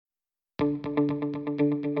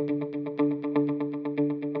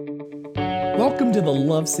Welcome to the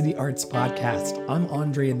Love City Arts Podcast. I'm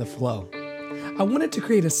Andre in the Flow. I wanted to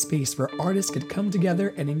create a space where artists could come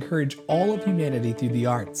together and encourage all of humanity through the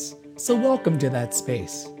arts. So welcome to that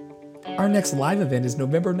space. Our next live event is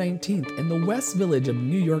November 19th in the West Village of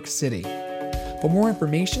New York City. For more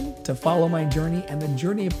information, to follow my journey and the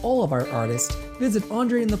journey of all of our artists, visit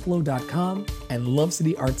andreintheflow.com and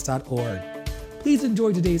lovecityarts.org. Please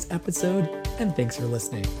enjoy today's episode, and thanks for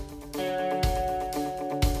listening.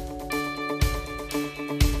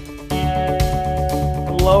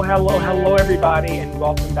 Hello, everybody, and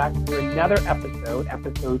welcome back to another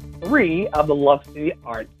episode 3 of the Love City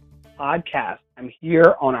Arts Podcast. I'm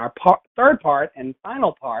here on our third part and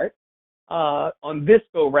final part on this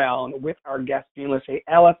go-round with our guest, Jean Lachey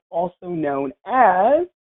Ellis, also known as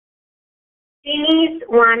Jeannie's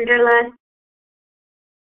Wanderlust.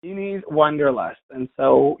 Jeannie's Wanderlust. And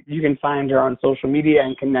so you can find her on social media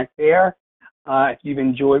and connect there if you've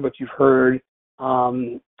enjoyed what you've heard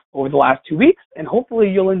over the last 2 weeks, and hopefully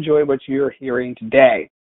you'll enjoy what you're hearing today.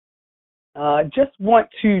 Just want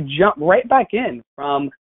to jump right back in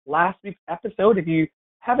from last week's episode. If you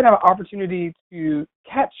haven't had an opportunity to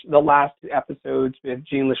catch the last 2 episodes with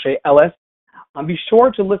Jean Lachey Ellis, be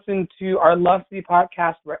sure to listen to our Love City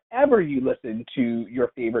podcast wherever you listen to your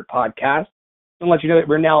favorite podcast. I'll let you know that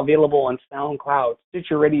we're now available on SoundCloud,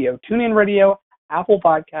 Stitcher Radio, TuneIn Radio, Apple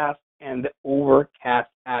Podcasts, and the Overcast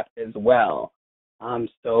app as well.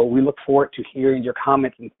 So we look forward to hearing your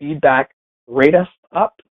comments and feedback. Rate us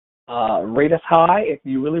up, rate us high. If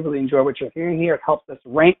you really enjoy what you're hearing here, it helps us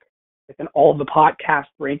rank within all the podcast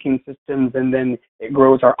ranking systems, and then it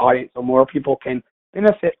grows our audience so more people can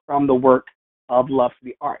benefit from the work of Love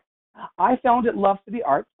City Arts. I founded Love City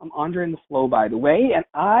Arts. I'm Andre in the Flow, by the way, and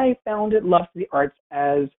I founded Love City Arts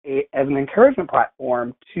as an encouragement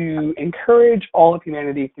platform to encourage all of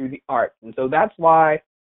humanity through the arts. And so that's why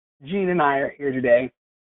Jean and I are here today.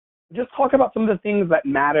 Just talk about some of the things that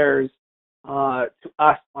matters to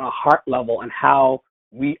us on a heart level and how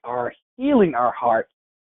we are healing our hearts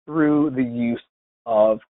through the use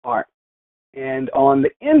of art. And on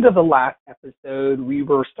the end of the last episode, we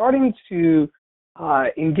were starting to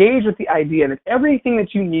engage with the idea that everything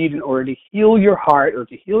that you need in order to heal your heart or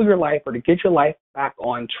to heal your life or to get your life back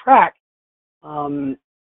on track,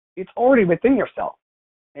 it's already within yourself.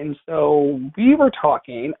 And so we were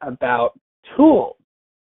talking about tools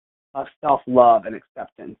of self-love and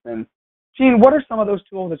acceptance. And Jean, what are some of those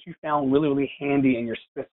tools that you found really handy in your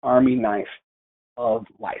Swiss Army knife of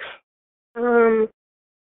life?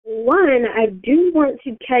 One, I do want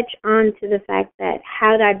to catch on to the fact that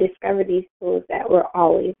how did I discover these tools that were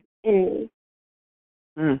always in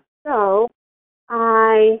me? So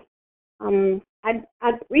I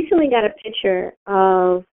recently got a picture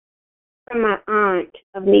from my aunt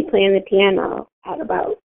of me playing the piano at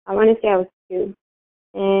about, I want to say I was 2.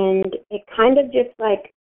 And it kind of just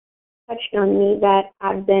like touched on me that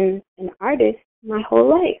I've been an artist my whole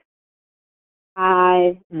life.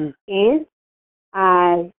 I've danced,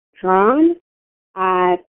 I've drawn,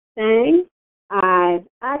 I've sang, I've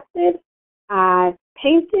acted, I've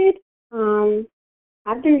painted.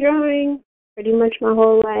 I've been drawing pretty much my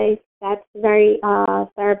whole life. That's very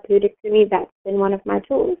therapeutic to me. That's been one of my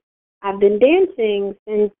tools. I've been dancing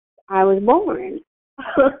since I was born.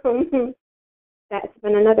 That's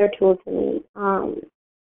been another tool to me.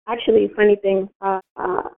 Actually, funny thing, when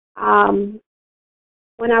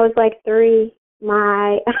I was like 3,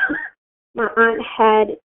 my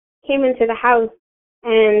aunt came into the house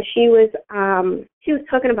and she was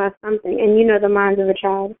talking about something, and you know the minds of a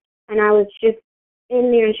child. And I was just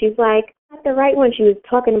in there, and she's like, "Not the right one." She was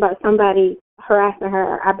talking about somebody harassing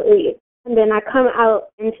her, I believe. And then I come out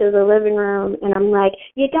into the living room, and I'm like,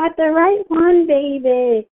 "You got the right one,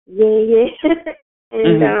 baby." Yeah.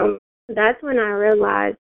 And that's when I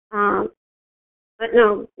realized, but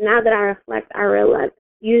no, now that I reflect, I realize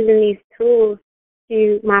using these tools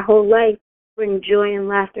to my whole life bring joy and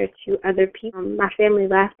laughter to other people. My family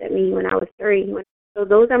laughed at me when I was 3. So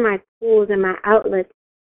those are my tools and my outlets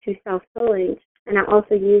to self-healing. And I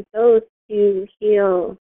also use those to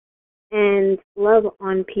heal and love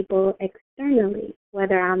on people externally,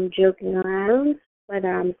 whether I'm joking around,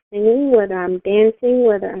 whether I'm singing, whether I'm dancing,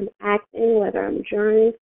 whether I'm acting, whether I'm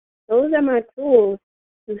drawing. Those are my tools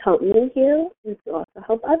to help me heal and to also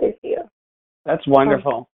help others heal. That's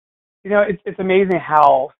wonderful. You know, it's amazing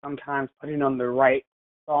how sometimes putting on the right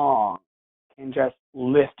song can just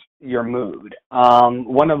lift your mood.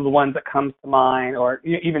 One of the ones that comes to mind, or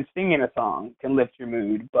even singing a song can lift your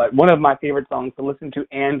mood, but one of my favorite songs to listen to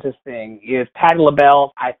and to sing is Patti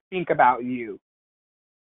LaBelle's I Think About You.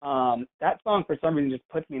 That song, for some reason, just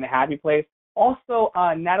puts me in a happy place. Also,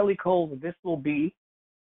 Natalie Cole's "This Will Be,"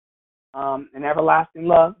 "An Everlasting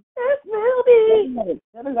Love." This will be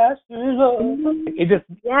everlasting love. It just,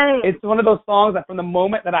 it's one of those songs that from the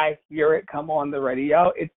moment that I hear it come on the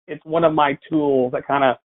radio, it's one of my tools that kind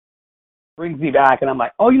of brings me back, and I'm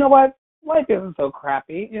like, oh, you know what? Life isn't so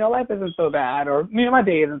crappy. Life isn't so bad, or my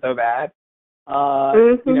day isn't so bad.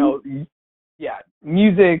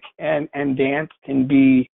 Music and dance can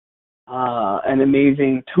be an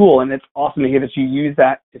amazing tool, and it's awesome to hear that you use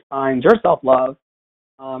that to find your self-love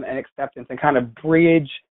and acceptance and kind of bridge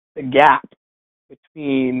the gap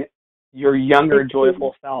between your younger,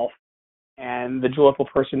 joyful self and the joyful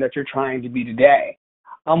person that you're trying to be today.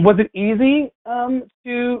 Was it easy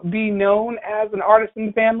to be known as an artist in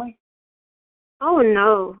the family? Oh,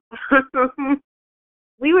 no.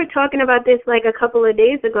 We were talking about this like a couple of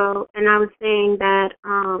days ago, and I was saying that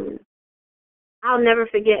I'll never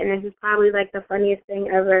forget, and this is probably like the funniest thing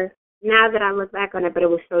ever now that I look back on it, but it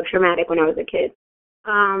was so traumatic when I was a kid.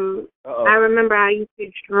 I remember I used to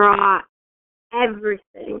draw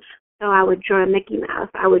everything. So I would draw Mickey Mouse.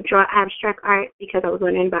 I would draw abstract art because I was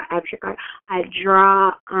learning about abstract art. I'd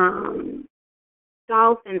draw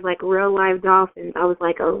dolphins, like real live dolphins. I was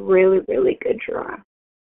like a really, really good drawer.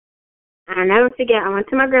 And I'll never forget, I went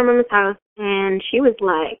to my grandmama's house, and she was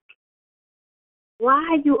like, why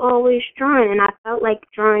are you always drawing? And I felt like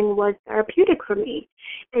drawing was therapeutic for me.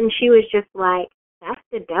 And she was just like, that's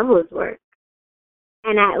the devil's work.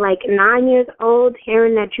 And at like 9 years old,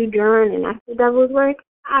 hearing that you drawing and that's the devil's work,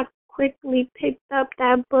 I quickly picked up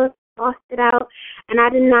that book, tossed it out, and I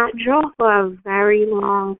did not draw for a very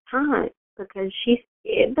long time because she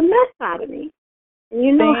scared the mess out of me. And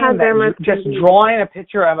you know how grandma just drawing a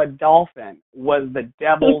picture of a dolphin was the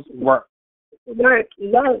devil's work.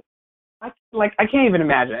 Yes. I can't even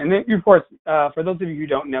imagine. And then, of course, for those of you who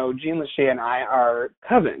don't know, Jean Lachey and I are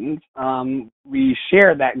cousins. We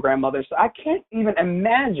share that grandmother, so I can't even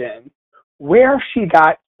imagine where she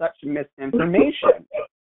got such misinformation.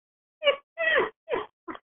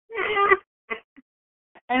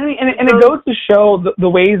 And it goes to show the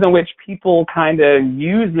ways in which people kind of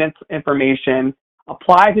use misinformation,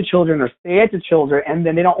 apply to children or say it to children, and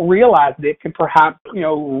then they don't realize that it can perhaps,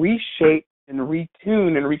 reshape and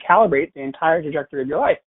retune and recalibrate the entire trajectory of your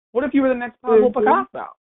life. What if you were the next Pablo Picasso?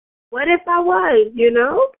 What if I was,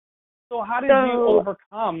 So how did you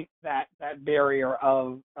overcome that barrier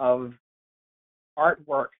of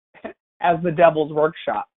artwork as the devil's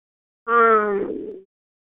workshop?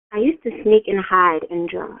 I used to sneak and hide and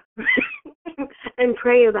draw and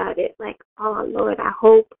pray about it. Like, oh, Lord, I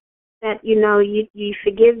hope that, you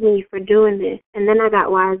forgive me for doing this. And then I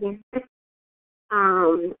got wiser.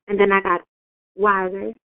 And then I got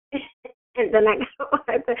wiser. And then I got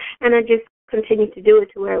wiser. And I just continued to do it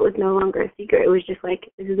to where it was no longer a secret. It was just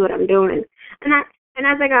like, this is what I'm doing. And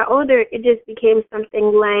as I got older, it just became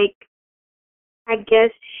something like, I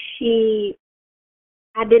guess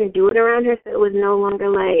I didn't do it around her, so it was no longer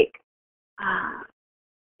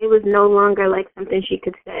like something she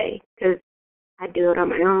could say, because I do it on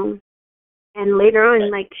my own. And later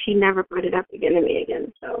on, like, she never brought it up again to me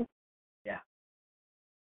again, so. Yeah.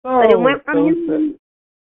 But it went from you.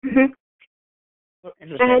 So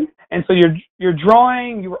interesting. And so you're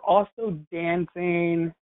drawing, you were also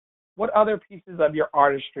dancing. What other pieces of your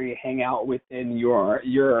artistry hang out within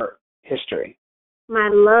your history? My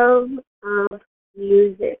love of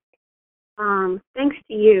music. Thanks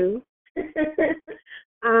to you.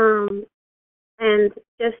 And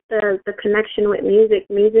just the connection with music.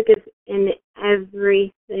 Music is in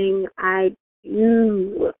everything I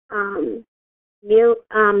do.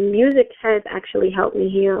 Music has actually helped me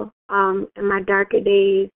heal in my darker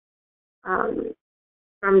days,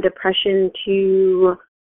 from depression to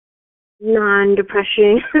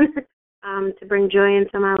non-depression, to bring joy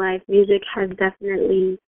into my life. Music has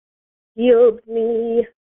definitely healed me.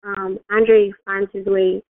 Andre finds his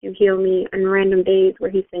way to heal me on random days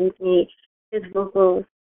where he sends me his vocals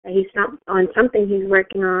that he's on something he's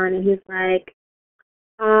working on, and he's like,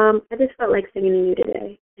 I just felt like singing to you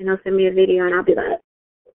today. And he'll send me a video, and I'll be like,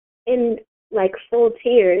 in like full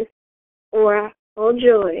tears or full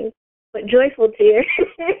joy, but joyful tears.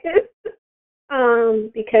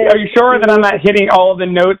 Because are you sure that I'm not hitting all the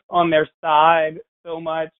notes on their side so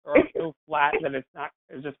much or so flat that it's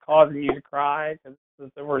just causing you to cry? Because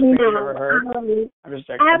it's the worst thing you've ever heard. I'm just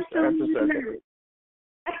checking. Absolutely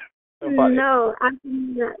so funny. No,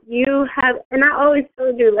 absolutely not. You have, and I always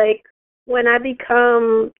told you, like, when I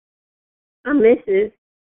become a Mrs.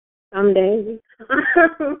 someday,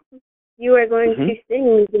 you are going to sing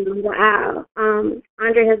me. Wow.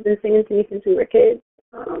 Andre has been singing to me since we were kids.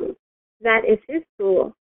 That is his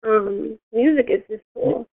tool. music is just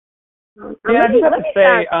cool. Yeah, I just have to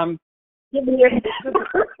say, giving your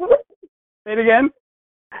say it again.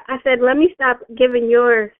 I said, let me stop giving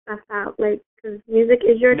your stuff out, like, because music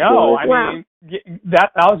is your tool No, as I well. mean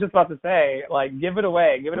that. I was just about to say, like, give it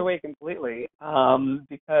away completely,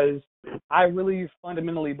 because I really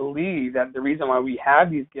fundamentally believe that the reason why we have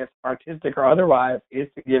these gifts, artistic or otherwise, is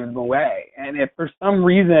to give them away. And if for some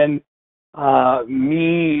reason,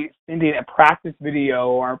 me sending a practice video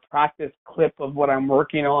or a practice clip of what I'm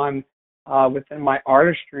working on within my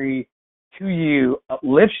artistry to you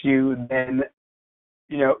uplifts you, then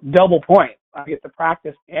double point. I get to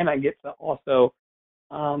practice and I get to also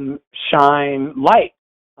shine light,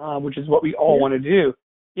 which is what we all want to do.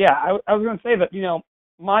 Yeah, I was going to say that,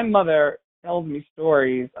 my mother tells me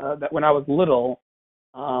stories that when I was little,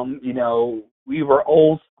 we were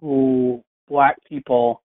old school Black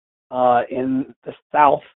people in the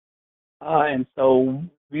South, and so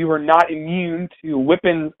we were not immune to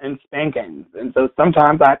whippings and spankings. And so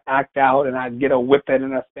sometimes I'd act out and I'd get a whipping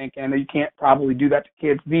and a spanking. You can't probably do that to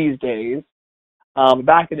kids these days.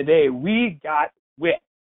 Back in the day, we got whipped.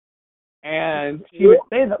 And she would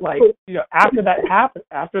say that, like, after that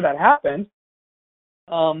happened,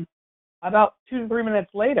 about 2 to 3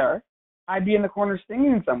 minutes later, I'd be in the corner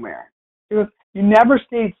singing somewhere. She goes, you never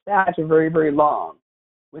stayed sad for very, very long.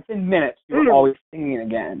 Within minutes, you were always singing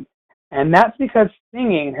again. And that's because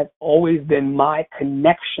singing has always been my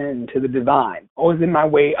connection to the divine, always been my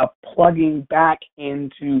way of plugging back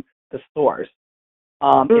into the source.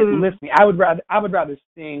 It lifts me. I would rather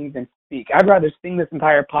sing than speak. I'd rather sing this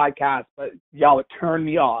entire podcast, but y'all would turn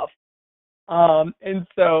me off. And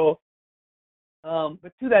so,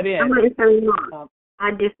 but to that end, I'm going to turn you off.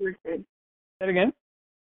 I just listen. Say it again.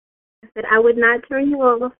 I said I would not turn you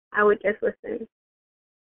off. I would just listen.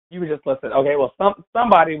 You would just listen. Okay. Well,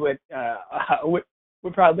 somebody would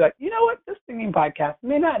probably be like, you know what, this singing podcast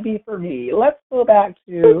may not be for me. Let's go back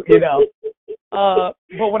to But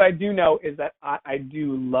what I do know is that I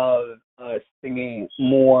do love singing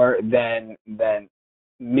more than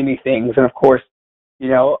many things, and of course,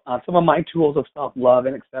 some of my tools of self-love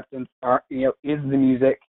and acceptance are is the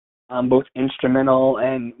music, both instrumental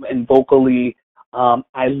and vocally.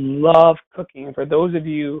 I love cooking. For those of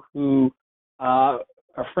you who are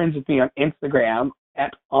friends with me on Instagram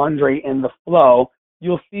at Andre in the Flow,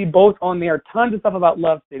 you'll see both on there tons of stuff about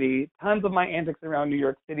Love City, tons of my antics around New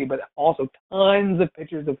York City, but also tons of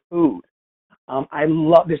pictures of food.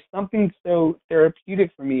 There's something so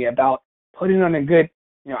therapeutic for me about putting on a good,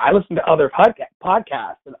 I listen to other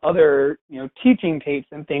podcasts and other, teaching tapes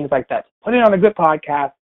and things like that. Putting on a good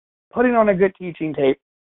podcast, putting on a good teaching tape,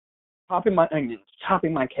 chopping my onions,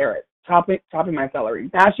 chopping my carrots, chopping my celery,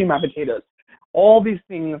 mashing my potatoes. All these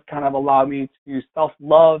things kind of allow me to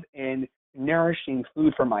self-love and nourishing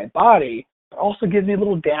food for my body, but also gives me a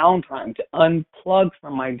little downtime to unplug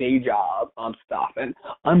from my day job stuff and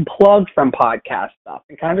unplug from podcast stuff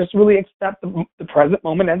and kind of just really accept the present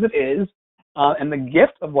moment as it is and the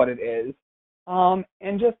gift of what it is,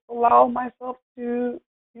 and just allow myself to,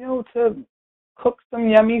 to cook some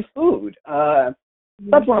yummy food.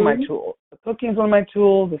 That's one of my tools. The cooking is one of my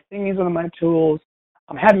tools. The singing is one of my tools.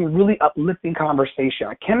 I'm having a really uplifting conversation.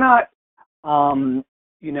 I cannot,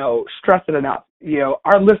 stress it enough.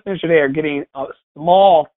 Our listeners today are getting a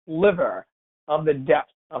small sliver of the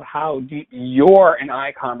depth of how deep your and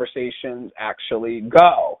I conversations actually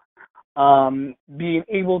go. Being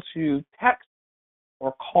able to text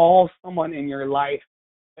or call someone in your life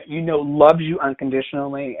that loves you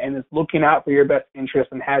unconditionally and is looking out for your best interest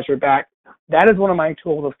and has your back, that is one of my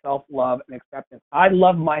tools of self-love and acceptance. I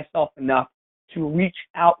love myself enough to reach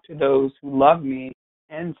out to those who love me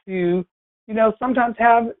and to, sometimes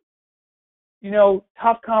have,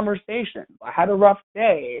 tough conversations. I had a rough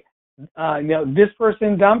day. This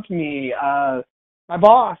person dumped me. My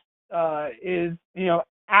boss is,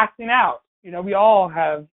 acting out. We all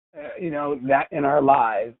have, that in our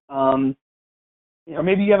lives.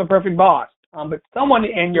 Maybe you have a perfect boss, but someone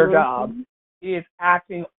in your job is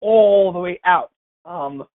acting all the way out.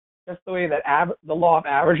 Just the way that the law of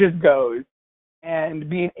averages goes. And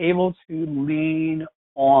being able to lean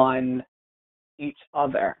on each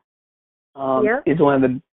other is one of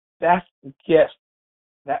the best gifts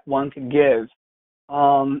that one can give.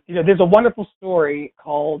 There's a wonderful story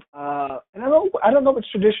called, and I don't know which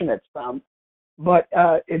tradition it's from, but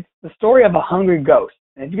it's the story of a hungry ghost.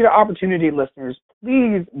 And if you get an opportunity, listeners,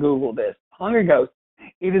 please Google this, Hungry Ghost.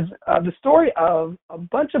 It is the story of a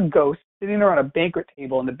bunch of ghosts sitting around a banquet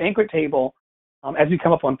table, and the banquet table, as we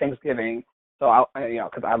come up on Thanksgiving. So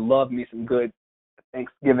because I love me some good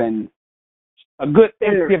Thanksgiving, a good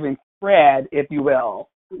Thanksgiving spread, if you will.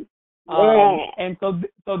 Yeah. And so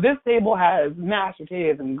this table has mashed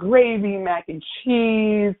potatoes and gravy, mac and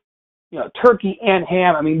cheese, turkey and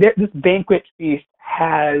ham. I mean, this banquet feast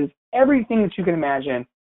has everything that you can imagine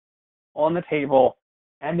on the table,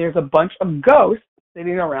 and there's a bunch of ghosts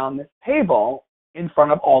sitting around this table in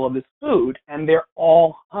front of all of this food, and they're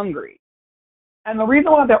all hungry. And the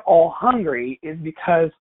reason why they're all hungry is because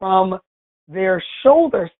from their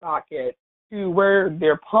shoulder socket to where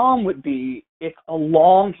their palm would be, it's a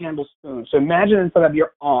long handled spoon. So imagine instead of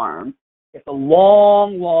your arm, it's a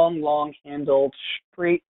long handled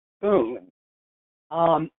straight spoon.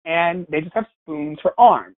 And they just have spoons for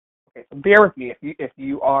arms. Okay, so bear with me if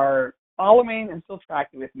you are following and still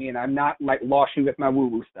tracking with me, and I'm not like lost you with my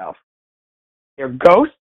woo-woo stuff. They're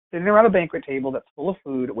ghosts sitting around a banquet table that's full of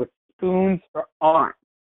food with spoons for arms,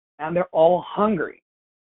 and they're all hungry.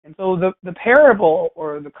 And so the parable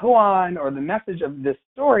or the koan or the message of this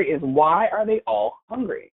story is, why are they all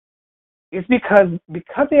hungry? It's because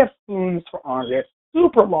they have spoons for arms. They have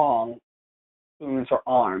super long spoons for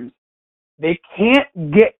arms. They can't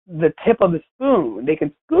get the tip of the spoon. They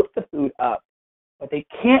can scoop the food up, but they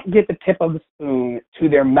can't get the tip of the spoon to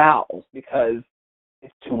their mouths because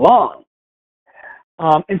it's too long.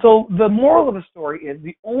 And so the moral of the story is,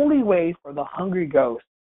 the only way for the hungry ghost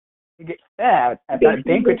to get fed at that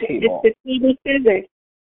banquet table is to feed each other.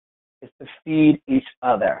 Is to feed each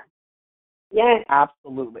other. Yes.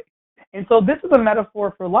 Absolutely. And so this is a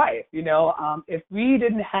metaphor for life. If we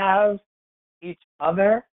didn't have each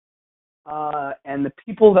other and the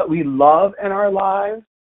people that we love in our lives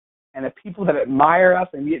and the people that admire us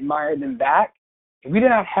and we admire them back, if we did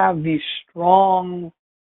not have these strong,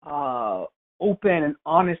 open and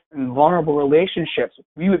honest and vulnerable relationships,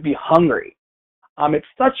 we would be hungry. It's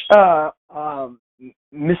such a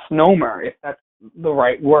misnomer, if that's the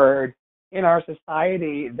right word, in our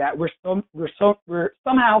society that we're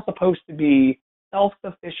somehow supposed to be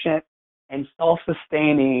self-sufficient and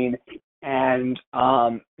self-sustaining and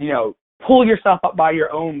pull yourself up by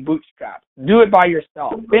your own bootstraps. Do it by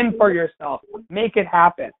yourself. Fend for yourself. Make it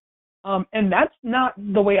happen. And that's not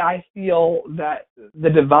the way I feel that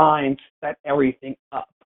the divine set everything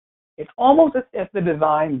up. It's almost as if the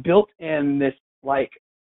divine built in this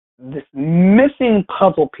missing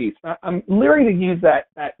puzzle piece. I'm leery to use that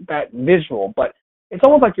visual, but it's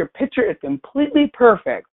almost like your picture is completely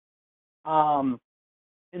perfect, and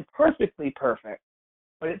perfectly perfect,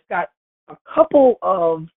 but it's got a couple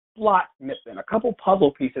of slots missing, a couple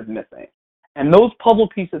puzzle pieces missing. And those puzzle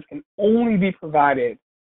pieces can only be provided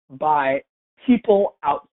by people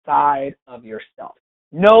outside of yourself.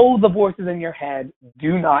 No, the voices in your head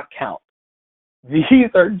do not count. These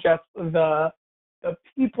are just the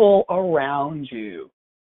people around you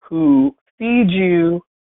who feed you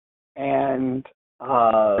and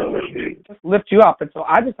just lift you up. And so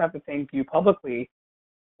I just have to thank you publicly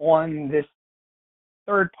on this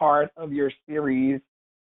third part of your series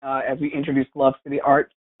as we introduce Love City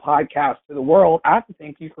Arts podcast to the world. I have to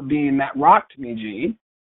thank you for being that rock to me, Jean,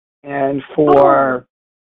 and for,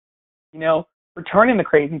 returning the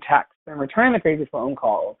crazy texts and returning the crazy phone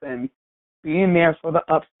calls and being there for the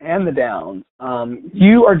ups and the downs.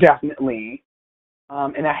 You are definitely,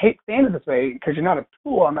 and I hate saying it this way because you're not a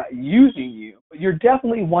tool, I'm not using you, but you're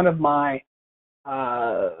definitely one of my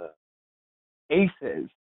aces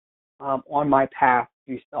on my path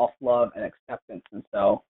to self-love and acceptance. And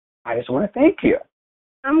so I just want to thank you.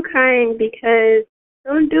 I'm crying because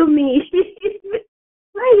don't do me.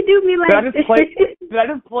 Why you do me like this? Did I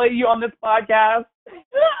just play you on this podcast?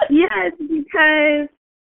 Yes, because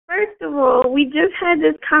first of all, we just had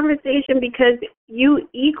this conversation because you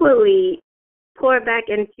equally pour back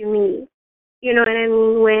into me. You know what I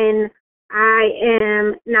mean? When I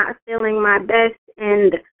am not feeling my best,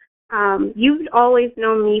 and you've always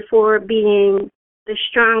known me for being the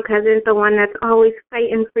strong cousin, the one that's always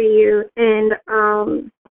fighting for you. And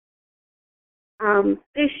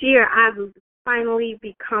this year I've finally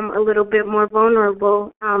become a little bit more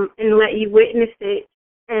vulnerable and let you witness it.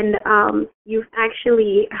 And you've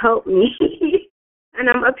actually helped me. And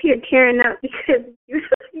I'm up here tearing up because you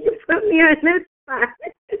put me on this spot.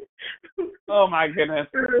 Oh, my goodness.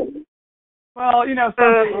 Well,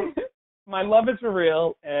 my love is for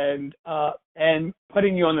real, and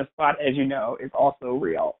putting you on the spot, as you know, is also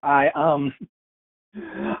real. I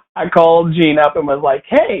called Jean up and was like,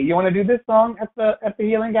 "Hey, you want to do this song at the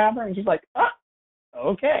Healing Gathering?" And she's like,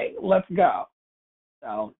 "Okay, let's go."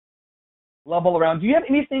 So, love all around. Do you have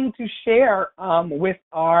anything to share with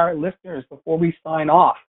our listeners before we sign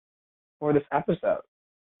off for this episode?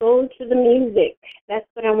 Go to the music. That's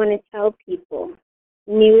what I want to tell people.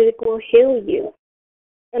 Music will heal you.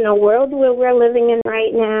 in a world where we're living in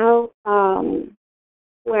right now,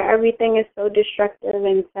 where everything is so destructive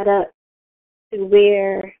and set up to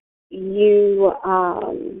where you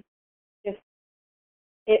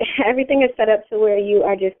everything is set up to where you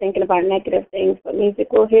are just thinking about negative things, but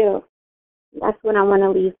music will heal. That's what I want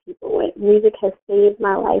to leave people with. Music has saved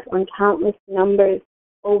my life on countless numbers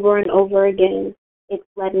over and over again. It's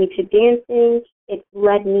led me to dancing. It's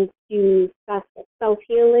led me to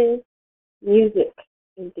self-healing. Music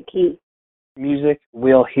is the key. Music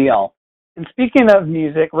will heal. And speaking of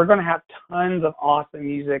music, we're going to have tons of awesome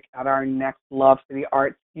music at our next Love City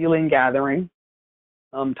Arts Healing Gathering.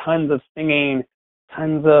 Tons of singing,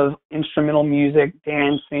 tons of instrumental music,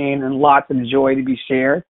 dancing, and lots of joy to be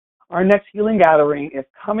shared. Our next Healing Gathering is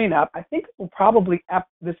coming up. I think it will probably,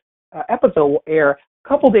 this episode will air a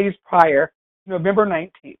couple days prior, November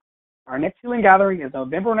 19th. Our next Healing Gathering is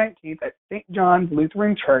November 19th at St. John's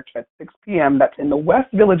Lutheran Church at 6 p.m. That's in the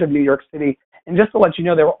West Village of New York City. And just to let you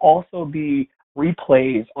know, there will also be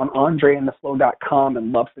replays on andreandtheflow.com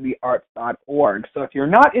and lovecityarts.org. So if you're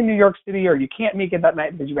not in New York City or you can't make it that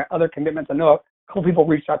night because you've got other commitments, I know a couple people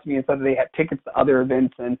reached out to me and said that they had tickets to other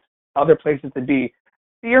events and other places to be.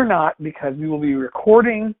 Fear not, because we will be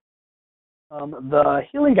recording the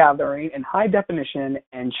Healing Gathering in high definition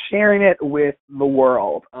and sharing it with the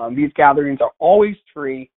world. These gatherings are always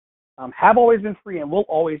free, have always been free, and will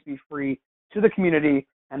always be free to the community,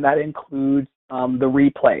 and that includes the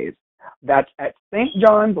replays. That's at St.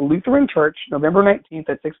 John's Lutheran Church, November 19th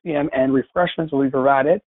at 6 p.m., and refreshments will be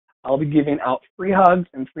provided. I'll be giving out free hugs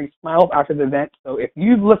and free smiles after the event. So if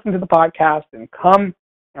you've listened to the podcast and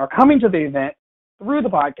are coming to the event through the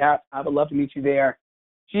podcast, I would love to meet you there.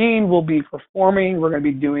 Jean will be performing. We're going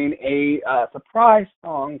to be doing a surprise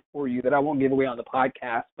song for you that I won't give away on the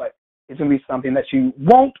podcast, but it's going to be something that you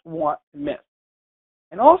won't want to miss.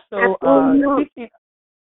 And also,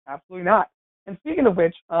 absolutely not. And speaking of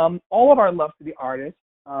which, all of our Love City artists,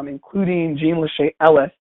 including Jean Lachey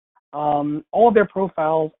Ellis, all of their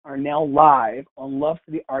profiles are now live on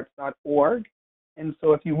lovecityarts.org. And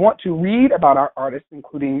so if you want to read about our artists,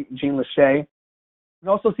 including Jean Lachey, you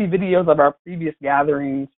can also see videos of our previous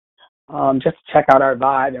gatherings, just to check out our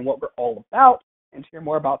vibe and what we're all about, and to hear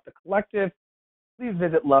more about the collective, please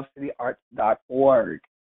visit lovecityarts.org.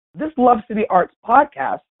 This Love City Arts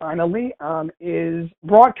podcast, finally, is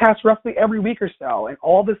broadcast roughly every week or so in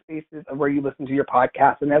all the spaces of where you listen to your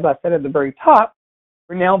podcast. And as I said at the very top,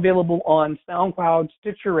 we're now available on SoundCloud,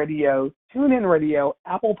 Stitcher Radio, TuneIn Radio,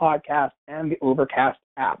 Apple Podcasts, and the Overcast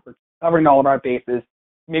app. We're covering all of our bases.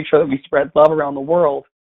 Make sure that we spread love around the world.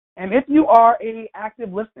 And if you are an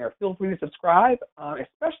active listener, feel free to subscribe,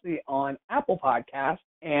 especially on Apple Podcasts,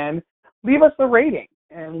 and leave us a rating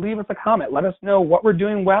and leave us a comment. Let us know what we're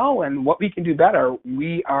doing well and what we can do better.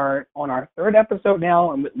 We are on our third episode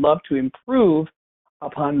now and would love to improve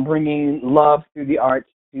upon bringing love through the arts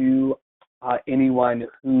to anyone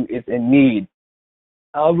who is in need.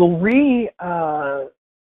 We'll restate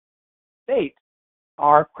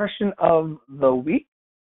our question of the week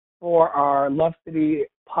for our Love City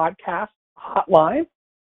podcast hotline,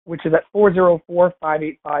 which is at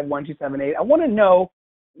 404-585-1278. I want to know,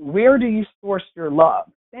 where do you source your love?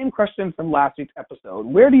 Same question from last week's episode.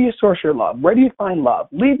 Where do you source your love? Where do you find love?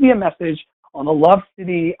 Leave me a message on the Love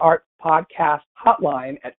City Arts podcast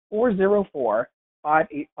hotline at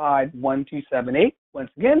 404-585-1278.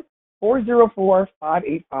 Once again,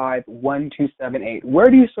 404-585-1278. Where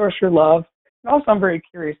do you source your love? And also, I'm very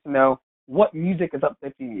curious to know what music is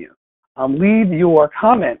uplifting you. Leave your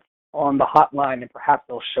comments on the hotline, and perhaps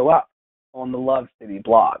they'll show up on the Love City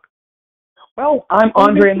blog. Well, I'm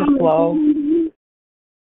Andre in the Flow.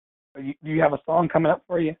 Do you have a song coming up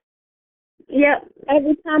for you? Yep.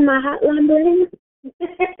 Every time my hotline rings.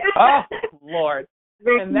 Oh, Lord.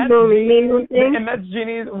 And that's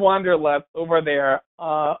Jeannie's Wanderlust over there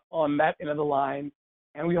on that end of the line.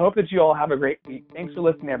 And we hope that you all have a great week. Thanks for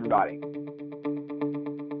listening, everybody.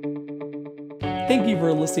 Thank you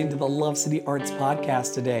for listening to the Love City Arts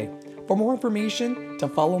podcast today. For more information, to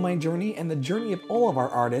follow my journey and the journey of all of our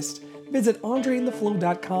artists, visit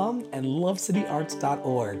andreandtheflow.com and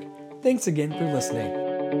lovecityarts.org. Thanks again for listening.